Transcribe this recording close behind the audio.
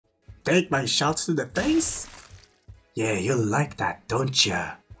take my shots to the face? Yeah, you like that, don't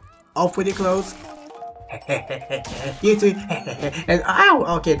ya? Off with your clothes. You too. And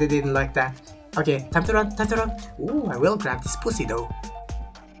ow! Okay, they didn't like that. Okay, time to run, time to run. Ooh, I will grab this pussy though.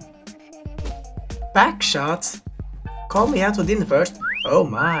 Back shots? Call me out within first. Oh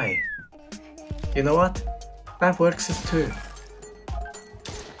my. You know what? That works too.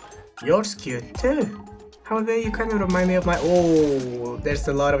 Yours cute too. However, you kind of remind me of my... Oh, there's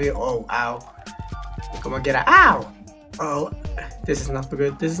a lot of you. Oh, ow. Come on, get out. Ow! Oh, this is not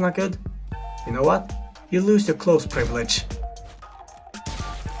good. This is not good. You know what? You lose your close privilege.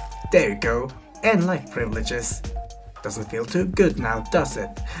 There you go. And life privileges. Doesn't feel too good now, does it?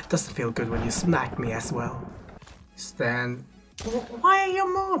 Doesn't feel good when you smack me as well. Stand. Why are you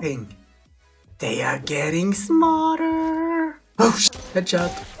moving? They are getting smarter. Oh,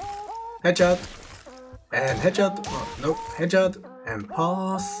 headshot. Headshot. And headshot. Oh, nope. Headshot. And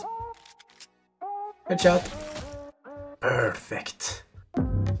pause. Headshot. Perfect.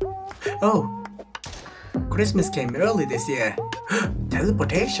 Oh. Christmas came early this year.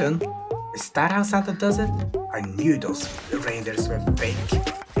 Teleportation? Is that how Santa does it? I knew those reindeers were fake.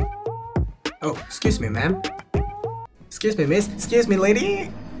 Oh, excuse me, ma'am. Excuse me, miss. Excuse me,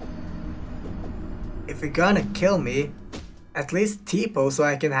 lady. If you're gonna kill me, at least T-pose so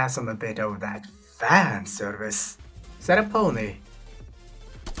I can have some a bit of that fan service. Is that a pony?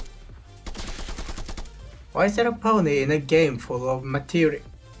 Why is there a pony in a game full of material?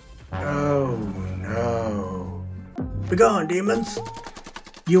 Oh no. Begone, demons!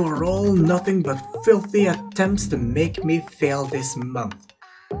 You are all nothing but filthy attempts to make me fail this month.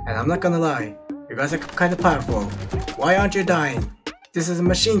 And I'm not gonna lie, you guys are kinda powerful. Why aren't you dying? This is a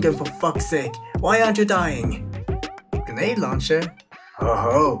machine gun for fuck's sake. Why aren't you dying? Grenade launcher? Oh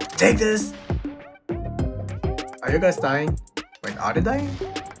ho, take this! Are you guys dying? Wait, are they dying?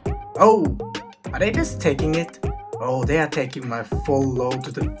 Oh! Are they just taking it? Oh, they are taking my full load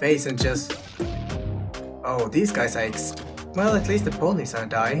to the face and just... Oh, these guys are well, at least the ponies are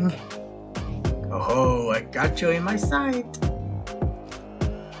dying. Oh, I got you in my sight.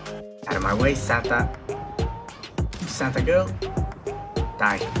 Out of my way, Santa. Santa girl.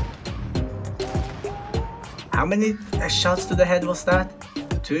 Die. How many shots to the head was that?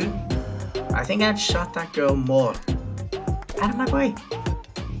 2? I think I'd shot that girl more. Out of my way.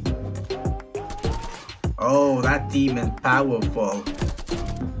 Oh, that demon powerful.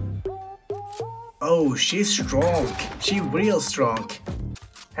 Oh, she's strong. She real strong.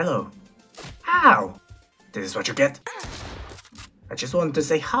 Hello. Ow! This is what you get. I just wanted to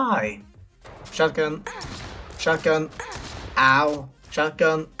say hi. Shotgun. Shotgun. Ow.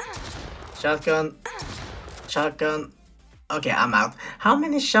 Shotgun. Shotgun. Shotgun. Okay, I'm out. How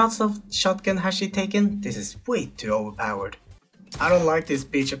many shots of shotgun has she taken? This is way too overpowered. I don't like this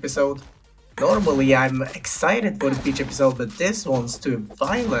beach episode. Normally I'm excited for the beach episode, but this one's too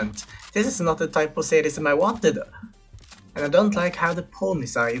violent. This is not the type of sadism I wanted. And I don't like how the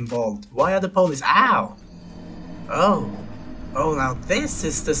ponies are involved. Why are the ponies? Ow! Oh. Oh, now this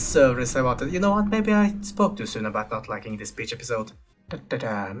is the service I wanted. You know what? Maybe I spoke too soon about not liking this beach episode.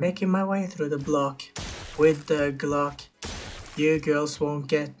 Making my way through the block with the Glock. You girls won't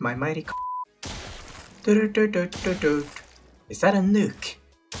get my mighty Is that a nuke?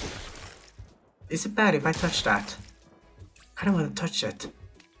 Is it bad if I touch that? I don't want to touch it.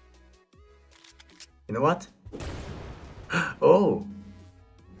 You know what? Oh!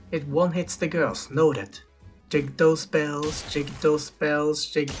 It one-hits the girls, noted. Jig those bells, jig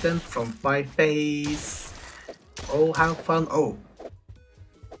them from my face. Oh, how fun. Oh.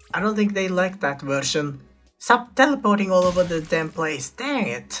 I don't think they like that version. Stop teleporting all over the damn place, dang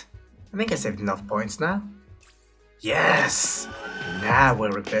it. I think I saved enough points now. Yes! Now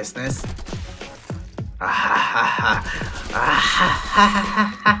we're in business.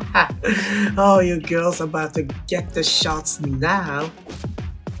 Oh, you girls are about to get the shots now.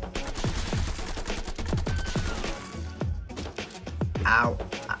 Ow.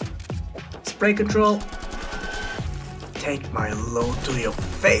 Spray control. Take my load to your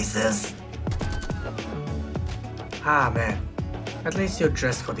faces. Ah man, at least you're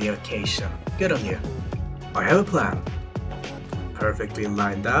dressed for the occasion. Good on you. I have a plan. Perfectly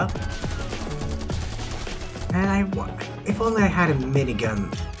lined up. And if only I had a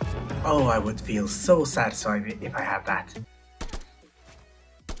minigun. Oh, I would feel so satisfied if I had that.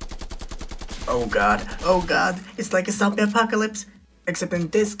 Oh god, it's like a zombie apocalypse. Except in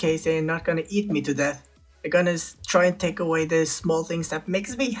this case, they're not gonna eat me to death. They're gonna try and take away the small things that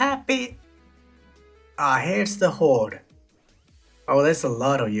makes me happy. Ah, here's the horde. Oh, there's a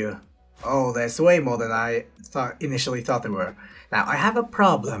lot of you. Oh, there's way more than I initially thought there were. Now, I have a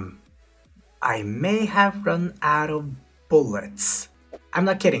problem. I may have run out of bullets. I'm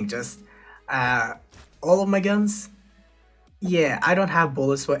not kidding, just all of my guns? Yeah, I don't have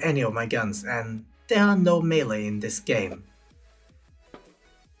bullets for any of my guns, and there are no melee in this game.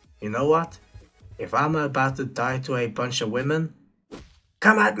 You know what? If I'm about to die to a bunch of women,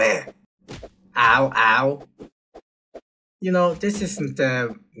 come at me! Ow, ow. You know, this isn't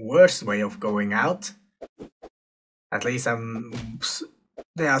the worst way of going out. At least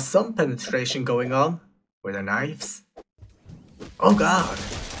there are some penetration going on with the knives. Oh god!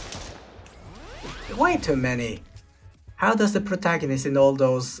 Way too many! How does the protagonist in all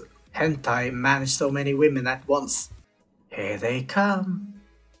those hentai manage so many women at once? Here they come!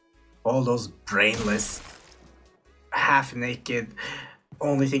 All those brainless, half-naked,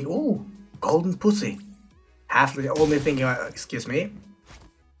 only thing— ooh! Golden pussy! Half the only thing— excuse me.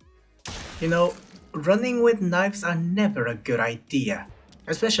 You know, running with knives are never a good idea.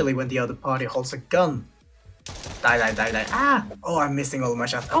 Especially when the other party holds a gun. Die, die, die, die. Ah! Oh, I'm missing all my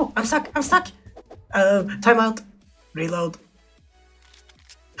shots. Oh, I'm stuck! I'm stuck! Time out! Reload.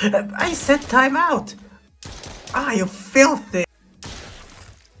 I said time out! Ah, you filthy!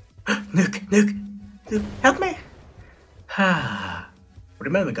 Nuke, nuke, nuke, help me!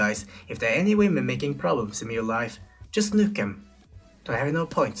 Remember guys, if there are any women making problems in your life, just nuke them. Do I have enough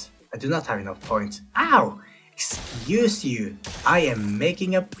points? I do not have enough points. Ow! Excuse you, I am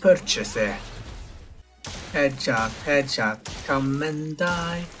making a purchase here. Headshot, headshot, come and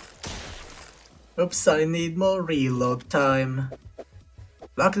die. Oops, I need more reload time.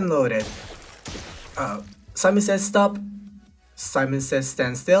 Locked and loaded. Simon says stop. Simon says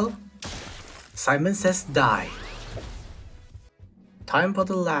stand still. Simon says die. Time for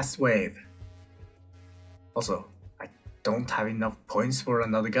the last wave. Also, I don't have enough points for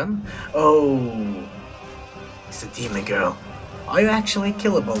another gun. Oh, it's a demon girl. Are you actually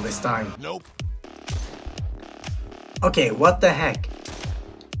killable this time? Nope. Okay, what the heck?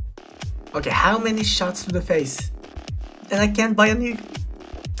 Okay, how many shots to the face? And I can't buy a nuke.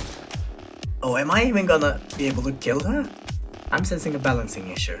 Oh, am I even gonna be able to kill her? I'm sensing a balancing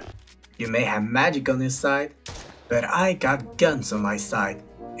issue. You may have magic on your side, but I got guns on my side,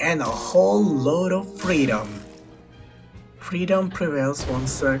 and a whole load of freedom. Freedom prevails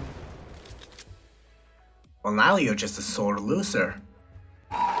once a— well, now you're just a sore loser.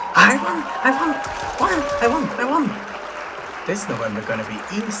 I won! I won! I won! I won! This November gonna be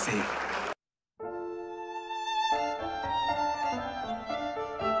easy.